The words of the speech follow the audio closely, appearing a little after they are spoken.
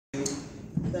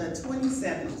the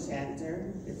 27th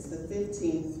chapter. It's the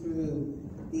 15th through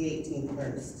the 18th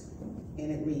verse,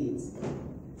 and it reads,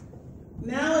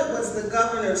 "Now it was the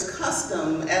governor's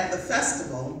custom at the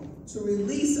festival to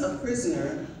release a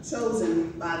prisoner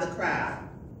chosen by the crowd.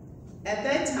 At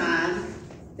that time,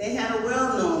 they had a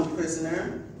well-known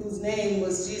prisoner whose name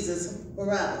was Jesus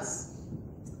Barabbas.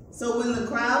 So when the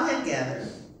crowd had gathered,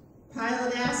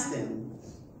 Pilate asked them,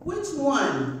 'Which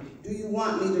one do you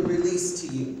want me to release to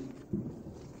you?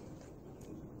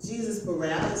 Jesus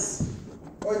Barabbas,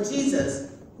 or Jesus,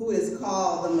 who is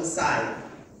called the Messiah?'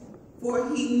 For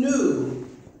he knew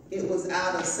it was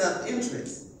out of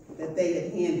self-interest that they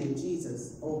had handed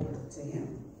Jesus over to him."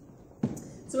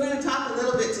 So we're going to talk a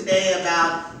little bit today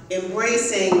about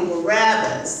embracing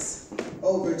Barabbas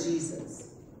over Jesus.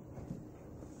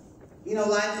 You know,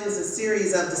 life is a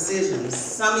series of decisions,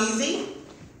 some easy,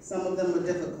 some of them are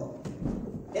difficult.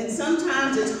 And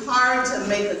sometimes it's hard to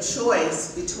make a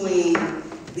choice between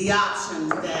the options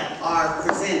that are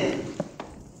presented.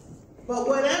 But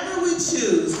whatever we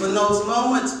choose when those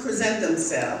moments present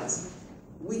themselves,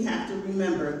 we have to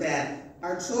remember that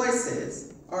our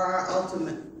choices are our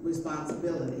ultimate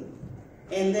responsibility,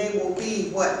 and they will be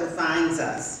what defines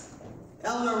us.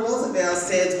 Eleanor Roosevelt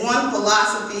says, "One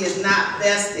philosophy is not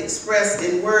best expressed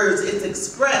in words, it's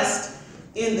expressed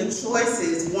in the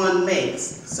choices one makes."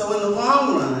 So in the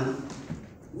long run,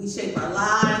 we shape our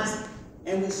lives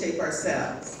and we shape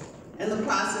ourselves. And the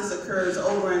process occurs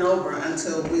over and over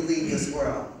until we leave this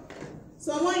world.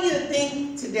 So I want you to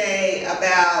think today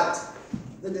about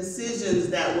the decisions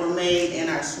that were made in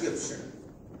our scripture.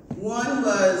 One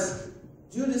was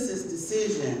Judas's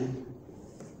decision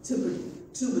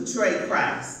to betray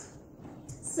Christ.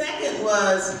 Second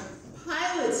was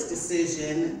Pilate's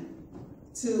decision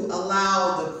to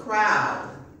allow the crowd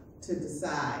to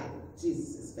decide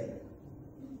Jesus' fate.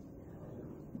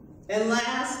 And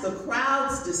last, the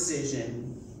crowd's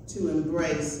decision to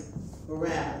embrace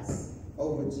Barabbas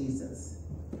over Jesus.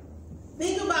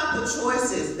 Think about the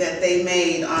choices that they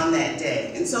made on that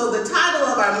day. And so the title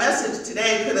of our message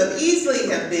today could have easily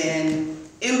have been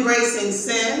Embracing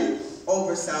Sin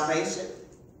over Salvation.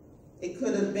 It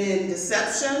could have been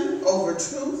deception over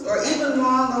truth, or even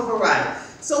wrong over right.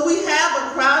 So we have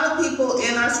a crowd of people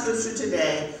in our scripture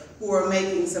today who are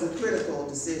making some critical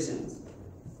decisions.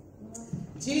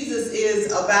 Jesus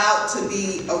is about to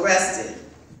be arrested.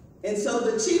 And so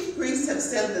the chief priests have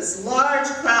sent this large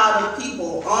crowd of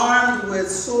people armed with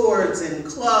swords and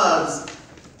clubs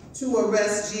to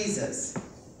arrest Jesus.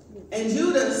 And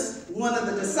Judas, one of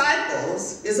the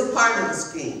disciples, is a part of the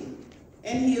scheme.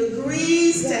 And he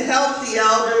agrees to help the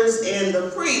elders and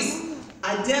the priests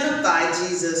identify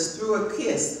Jesus through a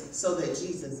kiss so that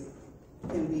Jesus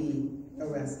can be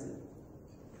arrested.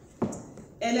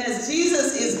 And as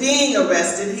Jesus is being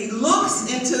arrested, he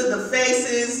looks into the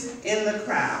faces in the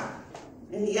crowd.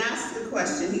 And he asks the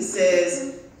question, he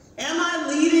says, "Am I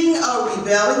leading a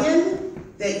rebellion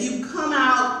that you've come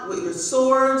out with your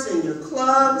swords and your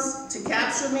clubs to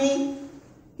capture me?"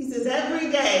 He says, "Every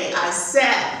day I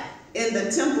sat in the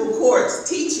temple courts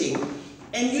teaching,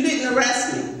 and you didn't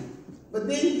arrest me." But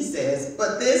then he says,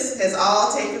 "But this has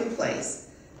all taken place,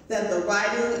 that the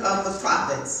writing of the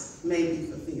prophets may be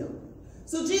fulfilled."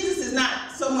 So Jesus is not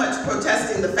so much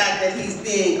protesting the fact that he's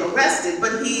being arrested,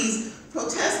 but he's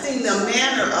protesting the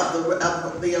manner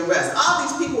of the arrest. All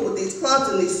these people with these clubs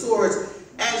and these swords,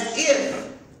 as if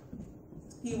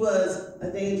he was a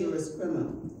dangerous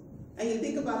criminal. And you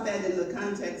think about that in the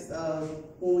context of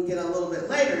when we get a little bit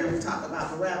later and we talk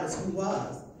about Barabbas, who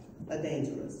was a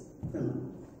dangerous criminal.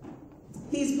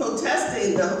 He's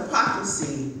protesting the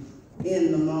hypocrisy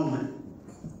in the moment.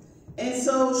 And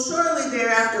so shortly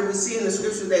thereafter, we see in the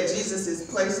scripture that Jesus is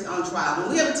placed on trial.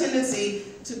 And we have a tendency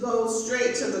to go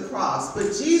straight to the cross.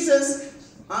 But Jesus,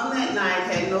 on that night,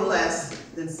 had no less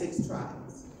than 6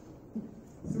 trials.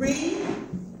 3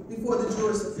 before the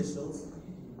Jewish officials,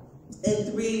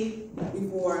 and 3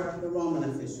 before the Roman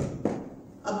official.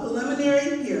 A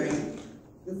preliminary hearing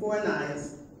before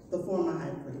Ananias, the former high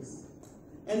priest.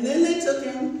 And then they took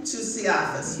him to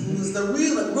Caiaphas, who was the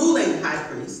ruling high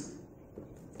priest,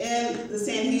 and the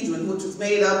Sanhedrin, which was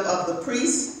made up of the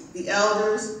priests, the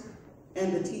elders,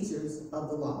 and the teachers of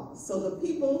the law. So the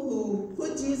people who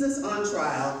put Jesus on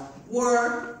trial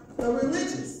were the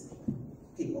religious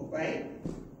people, right?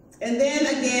 And then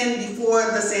again before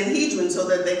the Sanhedrin so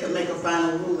that they could make a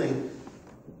final ruling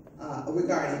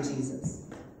regarding Jesus.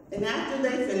 And after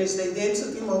they finished, they then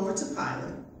took him over to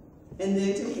Pilate, and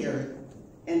then to Herod,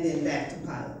 and then back to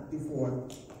Pilate before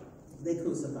they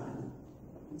crucified him.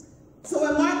 So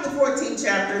in Mark, the 14th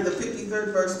chapter, the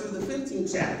 53rd verse through the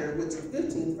 15th chapter, which is the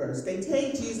 15th verse, they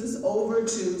take Jesus over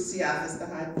to Caiaphas, the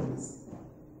high priest.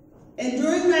 And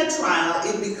during that trial,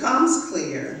 it becomes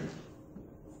clear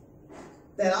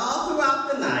that all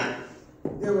throughout the night,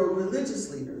 there were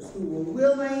religious leaders who were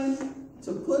willing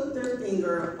to put their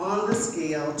finger on the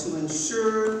scale to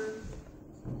ensure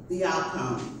the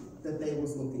outcome that they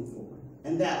was looking for,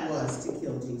 and that was to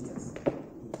kill Jesus.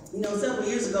 You know, several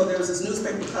years ago, there was this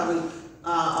newspaper covering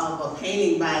of a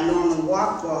painting by Norman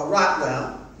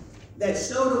Rockwell that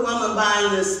showed a woman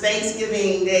buying this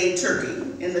Thanksgiving Day turkey,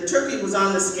 and the turkey was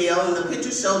on the scale, and the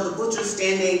picture showed the butcher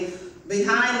standing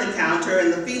behind the counter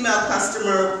and the female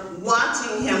customer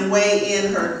watching him weigh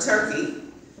in her turkey.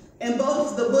 And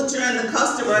both the butcher and the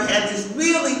customer had these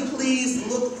really pleased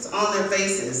looks on their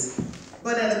faces.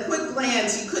 But at a quick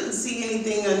glance, you couldn't see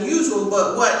anything unusual,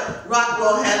 but what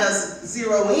Rockwell had us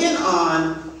zero in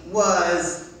on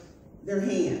was their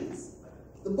hands.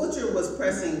 The butcher was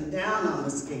pressing down on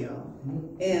the scale,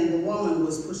 and the woman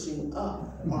was pushing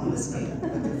up on the scale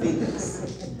with her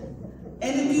fingers.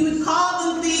 And if you had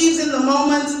called them thieves in the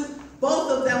moment,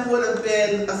 both of them would have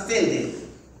been offended.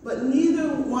 But neither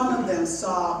one of them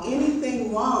saw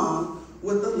anything wrong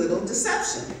with the little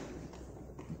deception.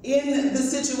 In the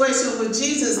situation with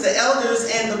Jesus, the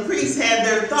elders and the priests had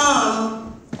their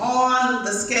thumb on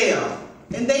the scale.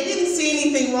 And they didn't see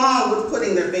anything wrong with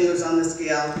putting their fingers on the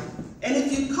scale. And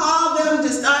if you called them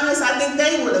dishonest, I think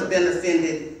they would have been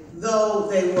offended, though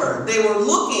they were. They were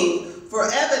looking for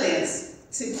evidence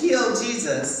to kill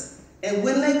Jesus. And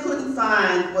when they couldn't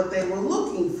find what they were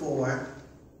looking for,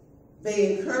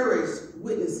 they encouraged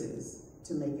witnesses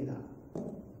to make it up.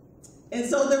 And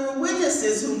so there were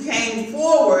witnesses who came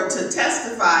forward to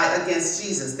testify against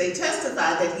Jesus. They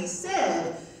testified that he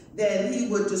said that he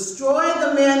would destroy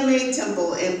the man-made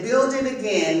temple and build it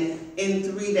again in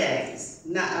 3 days.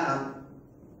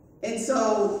 And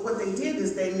so what they did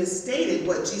is they misstated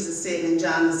what Jesus said in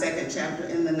John the 2nd chapter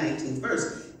in the 19th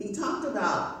verse. He talked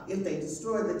about if they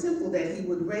destroyed the temple that he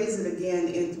would raise it again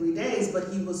in 3 days, but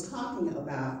he was talking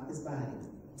about his body.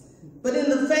 But in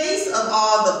the face of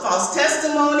all the false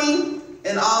testimony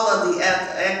and all of the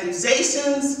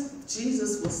accusations,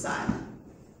 Jesus was silent.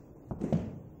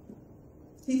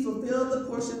 He fulfilled the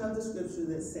portion of the scripture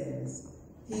that says,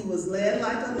 he was led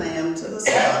like a lamb to the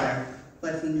slaughter,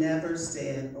 but he never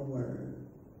said a word.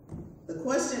 The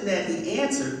question that he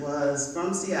answered was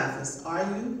from Caiaphas, are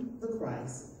you the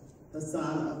Christ, the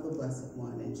Son of the Blessed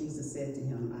One? And Jesus said to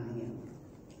him, I am.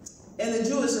 And the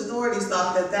Jewish authorities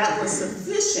thought that that was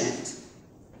sufficient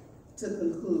to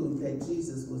conclude that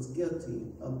Jesus was guilty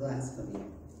of blasphemy.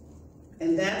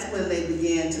 And that's when they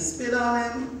began to spit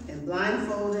on him and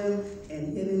blindfold him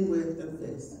and hit him with their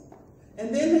fists.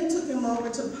 And then they took him over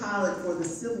to Pilate for the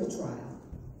civil trial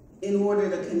in order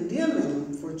to condemn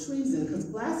him for treason, because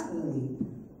blasphemy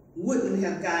wouldn't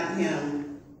have gotten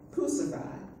him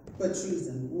crucified, but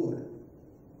treason would.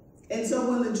 And so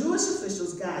when the Jewish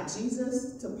officials got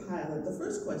Jesus to Pilate, the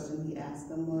first question he asked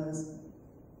them was,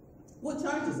 what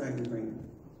charges are you bringing?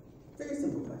 Very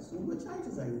simple question. What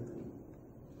charges are you bringing?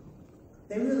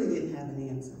 They really didn't have an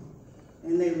answer.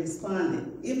 And they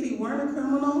responded, if he weren't a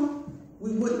criminal,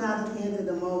 we would not have handed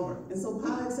him over. And so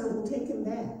Pilate said, well, take him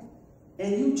back.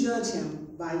 And you judge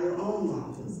him by your own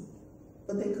laws.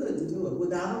 But they couldn't do it.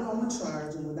 Without a Roman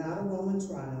charge and without a Roman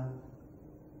trial,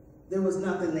 there was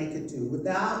nothing they could do.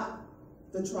 Without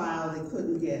the trial, they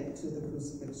couldn't get to the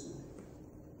crucifixion.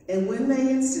 And when they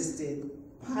insisted,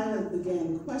 Pilate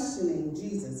began questioning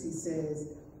Jesus. He says,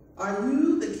 are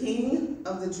you the king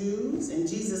of the Jews? And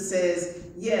Jesus says,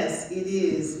 yes, it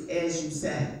is as you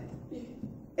say.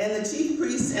 And the chief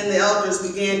priests and the elders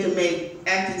began to make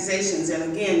accusations.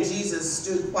 And again, Jesus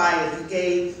stood quiet. He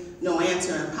gave no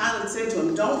answer. And Pilate said to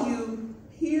him, don't you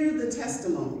hear the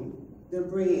testimony they're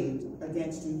bringing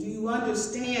against you? Do you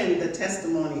understand the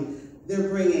testimony they're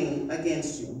bringing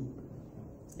against you?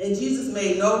 And Jesus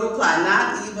made no reply,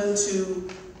 not even to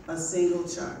a single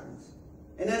charge.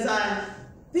 And as I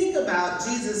think about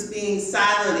Jesus being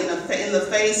silent in the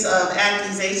face of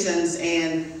accusations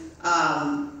and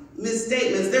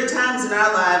misstatements, there are times in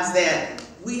our lives that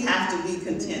we have to be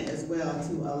content as well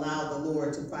to allow the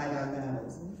Lord to fight our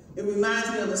battles. It reminds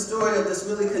me of the story of this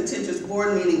really contentious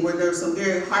board meeting where there were some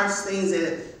very harsh things that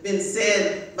had been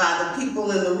said by the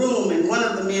people in the room, and one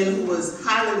of the men who was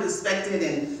highly respected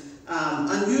and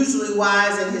unusually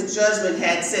wise in his judgment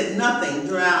had said nothing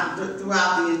throughout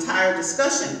the entire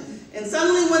discussion. And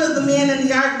suddenly one of the men in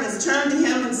the arguments turned to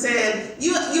him and said,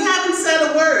 you haven't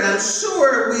said a word. I'm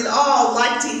sure we'd all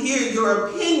like to hear your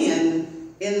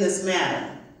opinion in this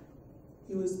matter.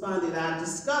 He responded, I've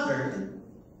discovered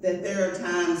that there are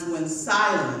times when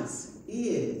silence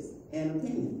is an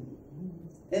opinion.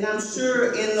 And I'm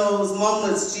sure in those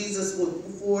moments Jesus was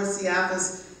before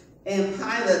Caiaphas and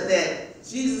Pilate that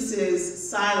Jesus'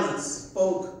 silence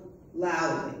spoke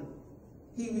loudly.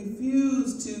 He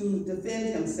refused to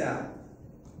defend himself.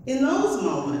 In those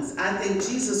moments, I think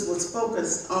Jesus was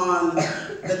focused on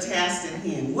the task at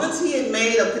hand. Once he had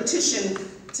made a petition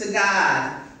to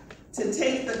God to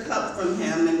take the cup from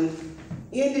him and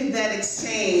ended that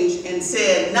exchange and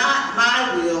said, "Not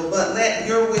my will, but let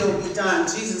your will be done,"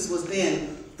 Jesus was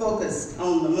then focused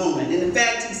on the moment. And in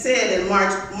fact, he said in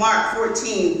Mark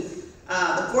 14,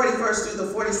 the 41st through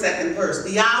the 42nd verse,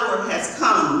 "The hour has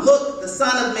come. Look, the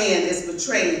Son of Man is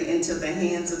betrayed into the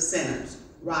hands of sinners.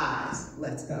 Rise,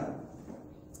 let's go."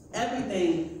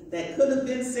 Everything that could have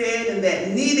been said and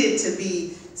that needed to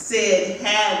be said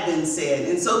had been said.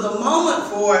 And so the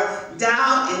moment for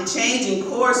doubt and changing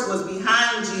course was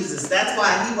behind Jesus. That's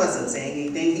why he wasn't saying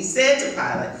anything. He said to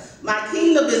Pilate, "My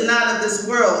kingdom is not of this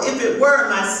world. If it were,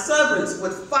 my servants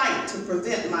would fight to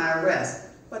prevent my arrest.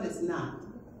 But it's not.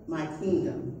 My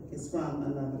kingdom is from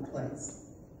another place."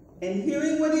 And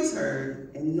hearing what he's heard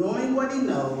and knowing what he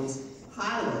knows,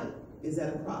 Pilate is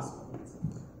at a crossroads.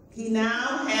 He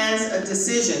now has a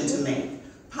decision to make.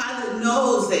 Pilate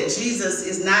knows that Jesus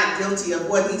is not guilty of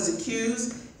what he's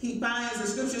accused. He finds, the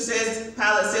scripture says,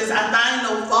 Pilate says, "I find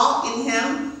no fault in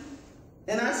him."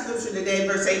 And our scripture today,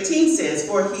 verse 18 says,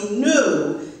 "For he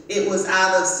knew it was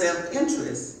out of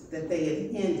self-interest that they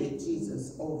had handed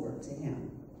Jesus over to him."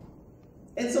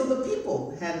 And so the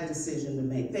people had a decision to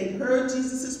make. They'd heard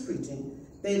Jesus' preaching.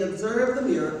 They'd observed the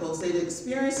miracles. They'd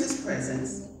experienced his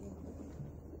presence.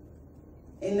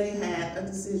 And they had a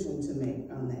decision to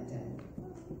make on that day.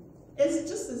 It's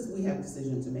just as we have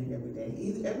decisions to make every day.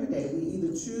 Every day we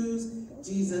either choose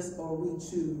Jesus or we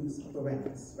choose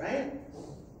Barabbas, right?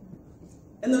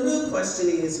 And the real question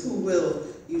is, who will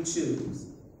you choose?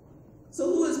 So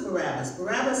who is Barabbas?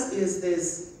 Barabbas is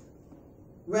this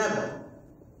rebel,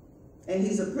 and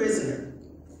he's a prisoner.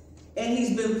 And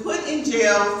he's been put in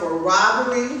jail for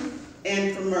robbery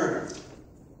and for murder.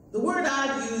 The word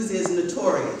I've used is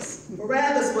notorious.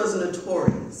 Barabbas was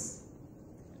notorious.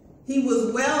 He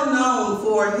was well known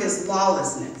for his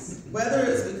lawlessness, whether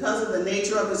it's because of the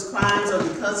nature of his crimes or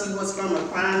because he was from a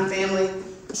crime family.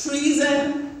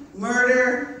 Treason,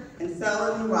 murder, and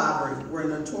felony robbery were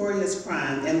notorious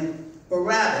crimes, and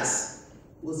Barabbas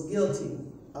was guilty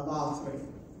of all three.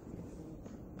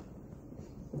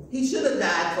 He should have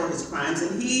died for his crimes,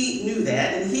 and he knew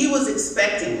that, and he was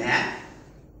expecting that.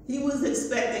 He was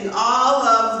expecting all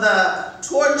of the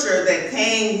torture that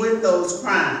came with those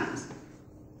crimes.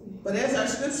 But as our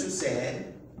scripture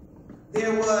said,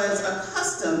 there was a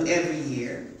custom every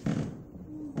year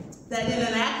that in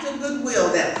an act of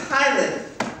goodwill that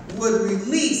Pilate would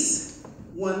release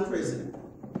one prisoner.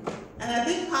 And I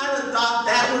think Pilate thought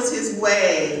that was his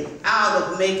way out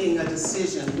of making a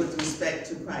decision with respect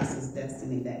to Christ's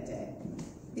destiny that day.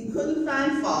 He couldn't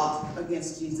find fault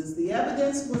against Jesus. The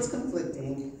evidence was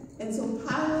conflicting. And so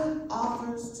Pilate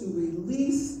offers to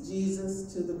release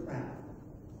Jesus to the crowd.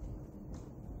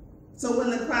 So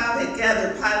when the crowd had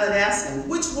gathered, Pilate asked him,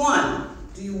 "Which one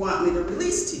do you want me to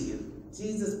release to you?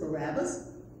 Jesus Barabbas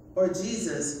or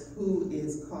Jesus who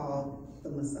is called the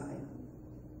Messiah?"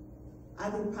 I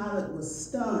think Pilate was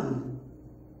stunned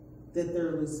that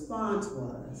their response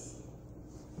was,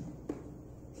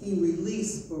 he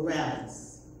released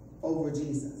Barabbas over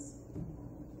Jesus.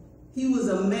 He was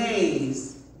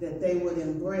amazed that they would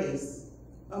embrace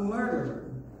a murderer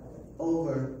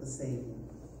over the Savior.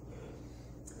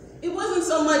 It wasn't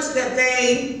so much that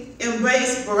they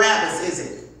embraced Barabbas, is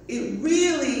it? It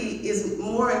really is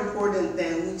more important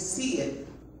than we see it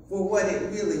for what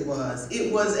it really was.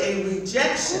 It was a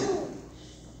rejection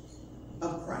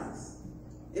of Christ.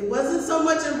 It wasn't so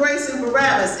much embracing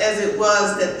Barabbas as it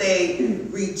was that they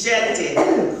rejected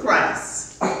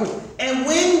Christ. And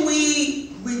when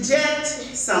we reject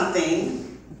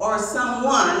something or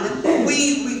someone,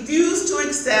 we refuse to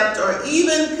accept or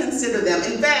even consider them.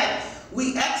 In fact,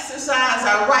 we exercise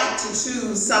our right to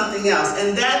choose something else.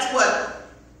 And that's what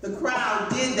the crowd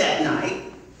did that night.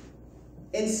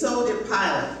 And so did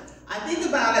Pilate. I think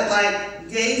about it like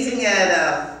gazing at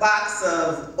a box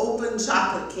of open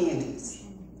chocolate candies.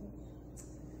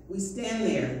 We stand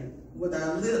there with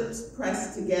our lips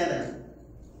pressed together,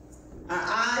 our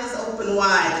eyes open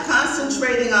wide,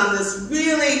 concentrating on this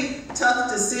really tough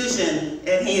decision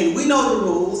at hand. We know the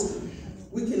rules.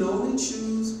 We can only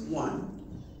choose one,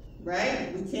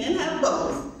 right? We can't have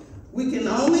both. We can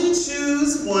only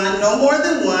choose one, no more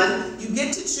than one. You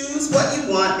get to choose what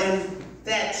you want, and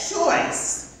that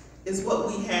choice is what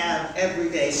we have every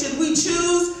day. Should we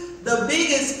choose the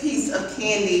biggest piece of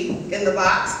candy in the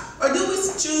box, or do we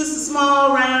choose the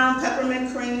small, round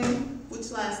peppermint cream?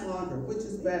 Which lasts longer? Which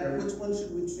is better? Which one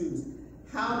should we choose?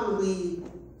 How do we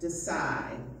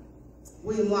decide?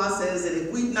 William Law says that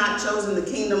if we've not chosen the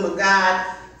kingdom of God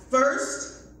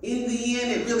first, in the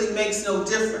end, it really makes no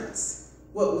difference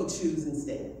what we choose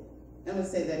instead. I'm going to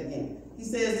say that again. He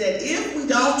says that if we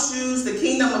don't choose the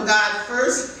kingdom of God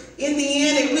first, in the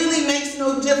end, it really makes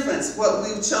no difference what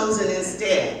we've chosen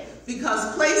instead.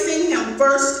 Because placing him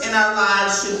first in our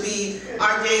lives should be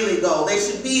our daily goal. They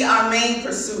should be our main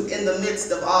pursuit in the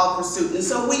midst of all pursuit. And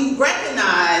so we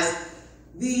recognize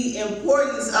the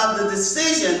importance of the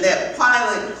decision that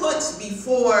Pilate puts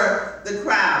before the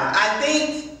crowd. I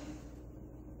think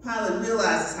Pilate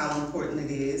realizes how important it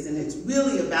is, and it's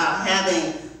really about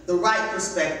having the right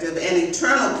perspective and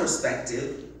eternal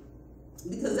perspective,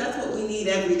 because that's what we need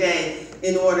every day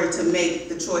in order to make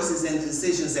the choices and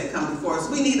decisions that come before us.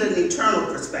 We need an eternal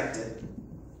perspective.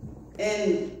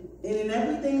 And in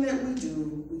everything that we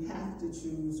do, we have to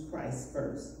choose Christ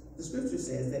first. The scripture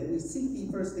says that we seek ye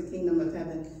first the kingdom of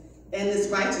heaven and its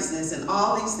righteousness, and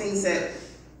all these things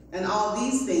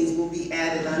will be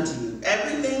added unto you.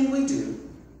 Everything we do,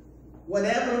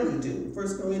 whatever we do,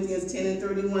 1 Corinthians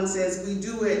 10:31 says we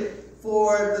do it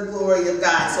for the glory of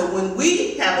God. So when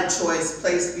we have a choice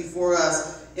placed before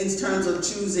us in terms of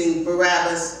choosing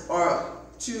Barabbas or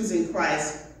choosing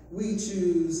Christ, we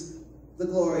choose the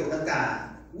glory of God.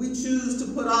 We choose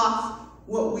to put off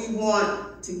what we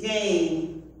want to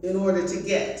gain in order to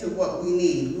get to what we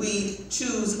need. We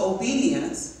choose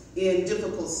obedience in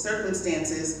difficult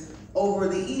circumstances over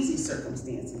the easy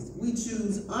circumstances. We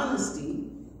choose honesty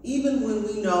even when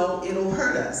we know it'll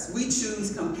hurt us. We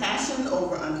choose compassion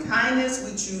over unkindness.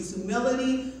 We choose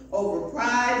humility over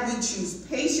pride. We choose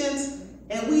patience,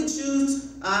 and we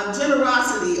choose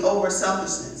generosity over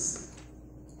selfishness.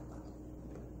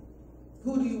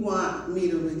 Who do you want me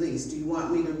to release? Do you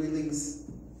want me to release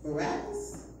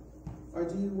Barabbas, or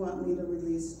do you want me to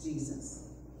release Jesus?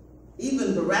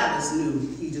 Even Barabbas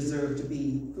knew he deserved to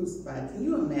be crucified. Can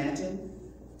you imagine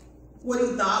what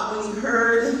he thought when he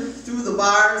heard through the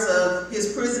bars of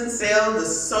his prison cell the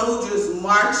soldiers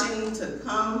marching to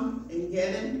come and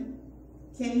get him?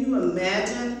 Can you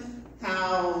imagine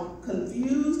how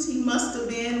confused he must have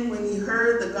been when he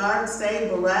heard the guards say,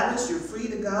 Barabbas, you're free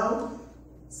to go.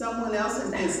 Someone else has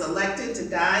been selected to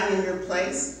die in your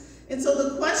place. And so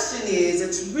the question is,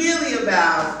 it's really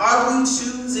about, are we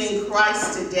choosing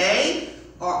Christ today?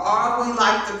 Or are we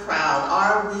like the crowd?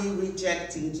 Are we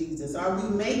rejecting Jesus? Are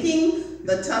we making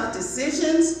the tough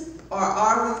decisions, or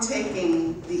are we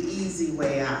taking the easy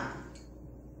way out?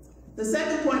 The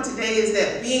second point today is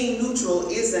that being neutral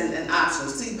isn't an option.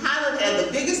 See, Pilate had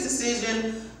the biggest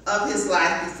decision of his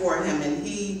life before him, and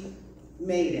he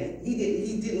made it.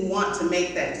 He didn't want to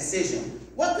make that decision.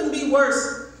 What can be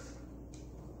worse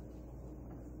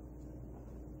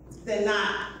than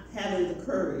not having the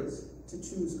courage to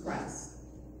choose Christ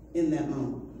in that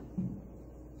moment?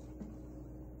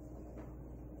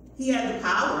 He had the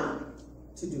power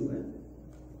to do it.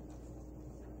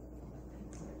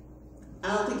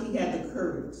 I don't think he had the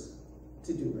courage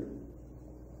to do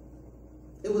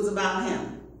it. It was about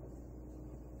him.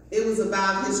 It was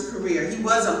about his career. He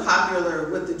wasn't popular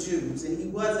with the Jews, and he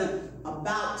wasn't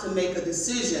about to make a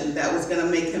decision that was going to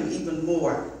make him even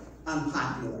more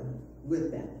unpopular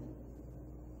with them.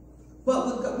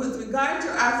 But with regard to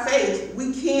our faith,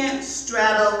 we can't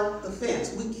straddle the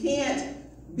fence. We can't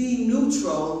be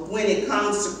neutral when it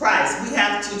comes to Christ. We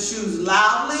have to choose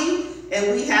loudly,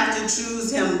 and we have to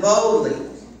choose him boldly.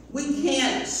 We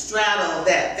can't straddle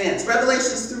that fence.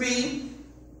 Revelations 3,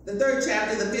 the 3rd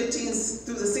chapter, the 15th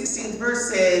through the 16th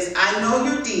verse says, I know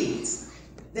your deeds,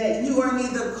 that you are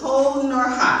neither cold nor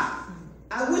hot.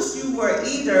 I wish you were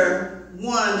either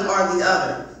one or the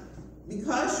other.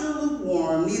 Because you're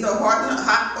lukewarm, neither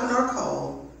hot nor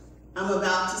cold, I'm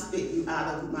about to spit you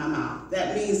out of my mouth.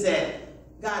 That means that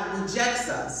God rejects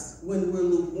us when we're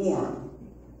lukewarm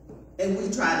and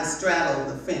we try to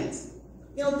straddle the fence.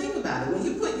 You know, think about it. When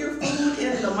you put your food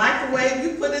in the microwave,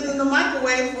 you put it in the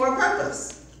microwave for a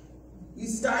purpose. You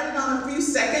start it on a few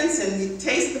seconds and you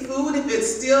taste the food. If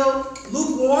it's still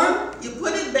lukewarm, you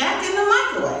put it back in the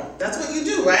microwave. That's what you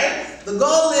do, right? The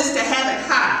goal is to have it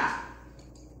hot.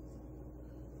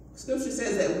 Scripture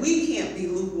says that we can't be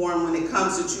lukewarm when it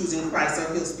comes to choosing Christ,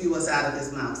 or he'll spew us out of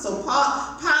his mouth. So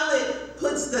Pilate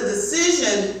puts the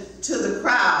decision to the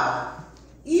crowd,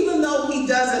 even though he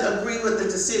doesn't agree with the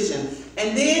decision.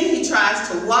 And then he tries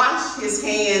to wash his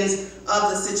hands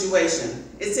of the situation.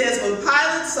 It says, when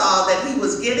Pilate saw that he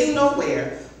was getting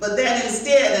nowhere, but that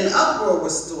instead an uproar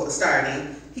was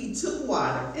starting, he took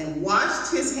water and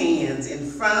washed his hands in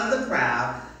front of the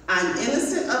crowd. I'm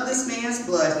innocent of this man's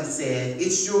blood, he said.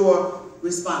 It's your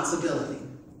responsibility.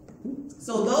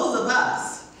 So those of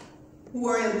us who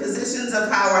are in positions of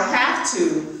power have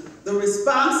the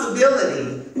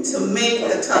responsibility to make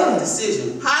a tough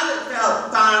decision. Pilate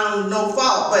found no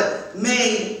fault, but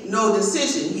made no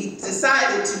decision. He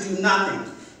decided to do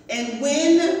nothing. And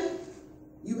when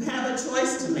you have a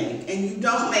choice to make and you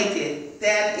don't make it,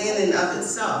 that in and of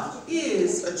itself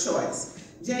is a choice.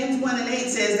 James 1:8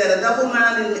 says that a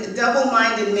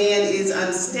double-minded man is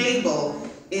unstable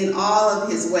in all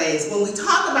of his ways. When we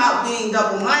talk about being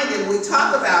double-minded, we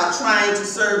talk about trying to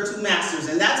serve two masters,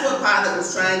 and that's what Pilate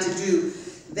was trying to do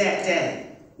that day.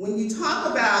 When you talk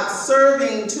about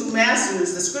serving two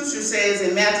masters, the scripture says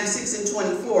in Matthew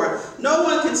 6:24, no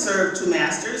one can serve two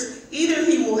masters. Either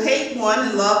he will hate one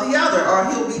and love the other, or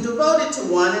he'll be devoted to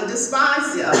one and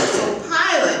despise the other. So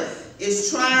Pilate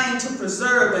is trying to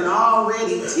preserve an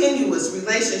already tenuous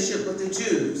relationship with the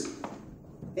Jews.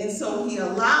 And so he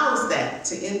allows that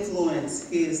to influence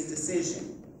his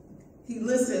decision. He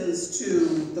listens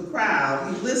to the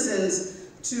crowd. He listens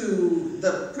to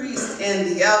the priests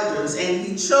and the elders, and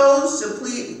he chose to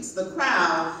please the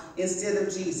crowd instead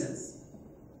of Jesus.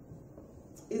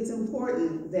 It's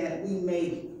important that we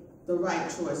make the right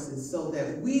choices so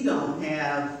that we don't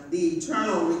have the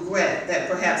eternal regret that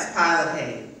perhaps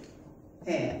Pilate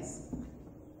has.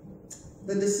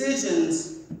 The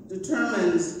decisions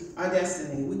determines our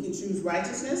destiny. We can choose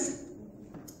righteousness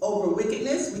over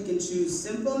wickedness. We can choose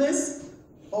sinfulness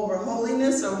over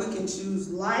holiness, or we can choose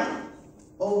light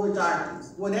over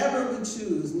darkness. Whatever we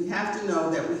choose, we have to know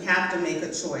that we have to make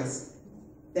a choice,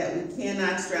 that we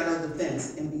cannot straddle the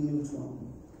fence and be neutral.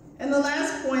 And the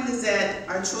last point is that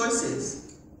our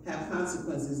choices have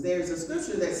consequences. There's a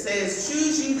scripture that says,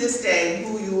 choose ye this day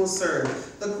who you will serve.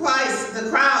 The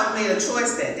crowd made a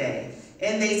choice that day.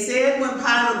 And they said when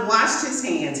Pilate washed his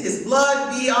hands, his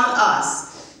blood be on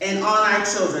us and on our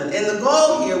children. And the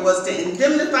goal here was to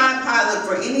indemnify Pilate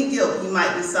for any guilt he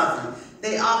might be suffering.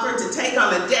 They offered to take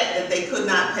on a debt that they could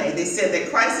not pay. They said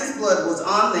that Christ's blood was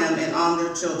on them and on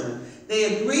their children.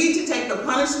 They agreed to take the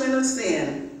punishment of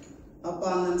sin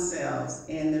upon themselves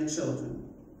and their children.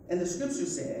 And the scripture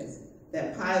says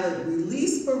that Pilate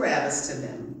released Barabbas to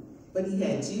them, but he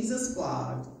had Jesus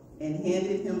flogged and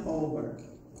handed him over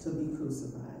to be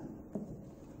crucified.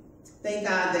 Thank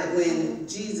God that when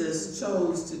Jesus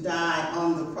chose to die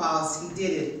on the cross, he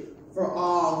did it for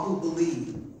all who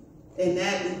believe. And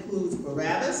that includes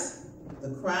Barabbas, the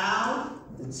crowd,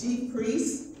 the chief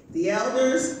priests, the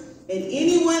elders, and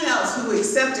anyone else who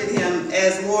accepted him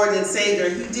as Lord and Savior.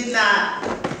 He did not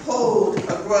hold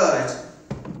a grudge,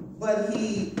 but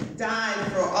he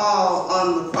died for all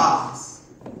on the cross.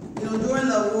 You know, during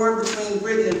the war between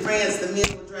Britain and France, the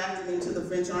men were drafted into the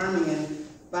French army and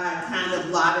by a kind of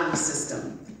lottery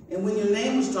system. And when your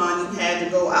name was drawn, you had to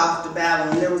go out to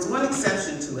battle. And there was one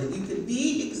exception to it. You could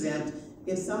be exempt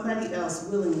if somebody else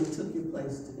willingly took your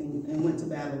place and went to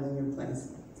battle in your place.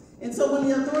 And so when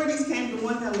the authorities came to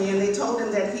one young man, they told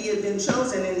him that he had been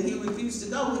chosen and he refused to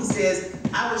go. He says,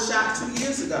 I was shot 2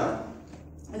 years ago.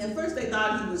 And at first they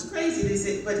thought he was crazy. They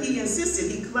said, but he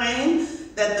insisted. He claimed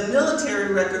that the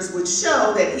military records would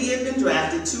show that he had been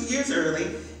drafted 2 years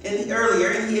earlier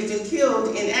and he had been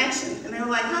killed in action. And they were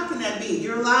like, how can that be?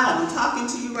 You're alive. I'm talking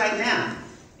to you right now.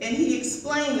 And he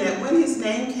explained that when his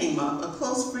name came up, a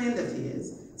close friend of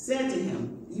his said to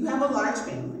him, you have a large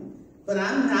family, but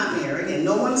I'm not married and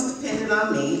no one's dependent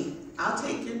on me. I'll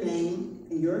take your name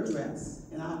and your address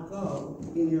and I'll go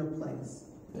in your place.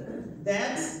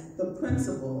 That's the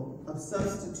principle of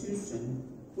substitution,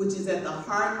 which is at the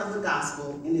heart of the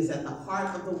gospel and is at the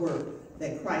heart of the work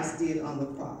that Christ did on the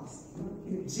cross.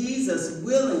 Jesus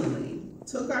willingly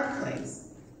took our place,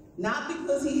 not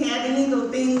because he had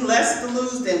anything less to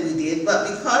lose than we did,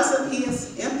 but because of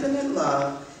his infinite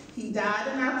love, he died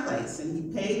in our place and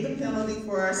he paid the penalty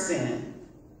for our sin.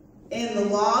 And the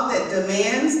law that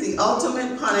demands the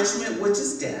ultimate punishment, which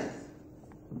is death,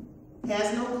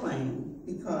 has no claim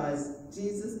because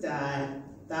Jesus died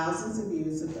thousands of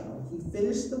years ago. He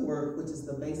finished the work, which is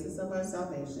the basis of our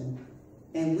salvation,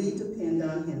 and we depend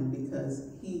on him because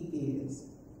he is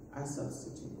our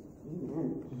substitute.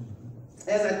 Amen.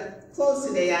 As I close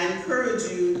today, I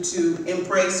encourage you to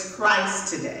embrace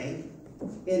Christ today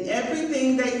in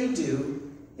everything that you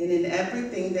do and in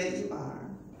everything that you are.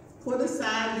 Put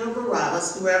aside your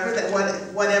Barabbas,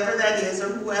 whatever that is or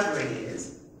whoever it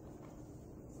is,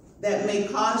 that may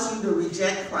cause you to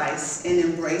reject Christ and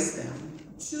embrace them.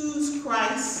 Choose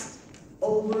Christ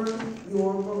over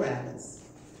your Barabbas.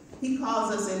 He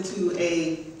calls us into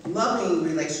a loving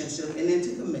relationship and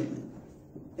into commitment.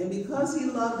 And because he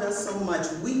loved us so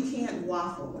much, we can't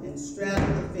waffle and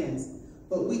straddle the fence,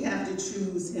 but we have to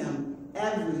choose him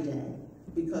every day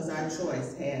because our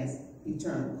choice has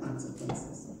eternal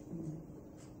consequences.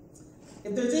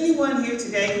 If there's anyone here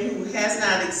today who has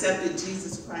not accepted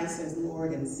Jesus Christ as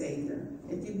Lord and Savior,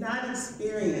 if you've not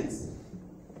experienced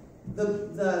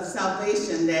the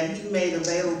salvation that he made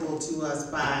available to us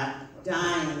by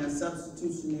dying a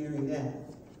substitutionary death,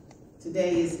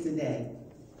 today is the day.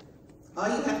 All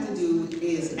you have to do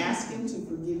is ask him to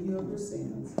forgive you of your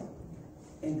sins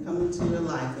and come into your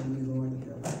life and be Lord of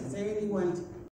your life. Is there anyone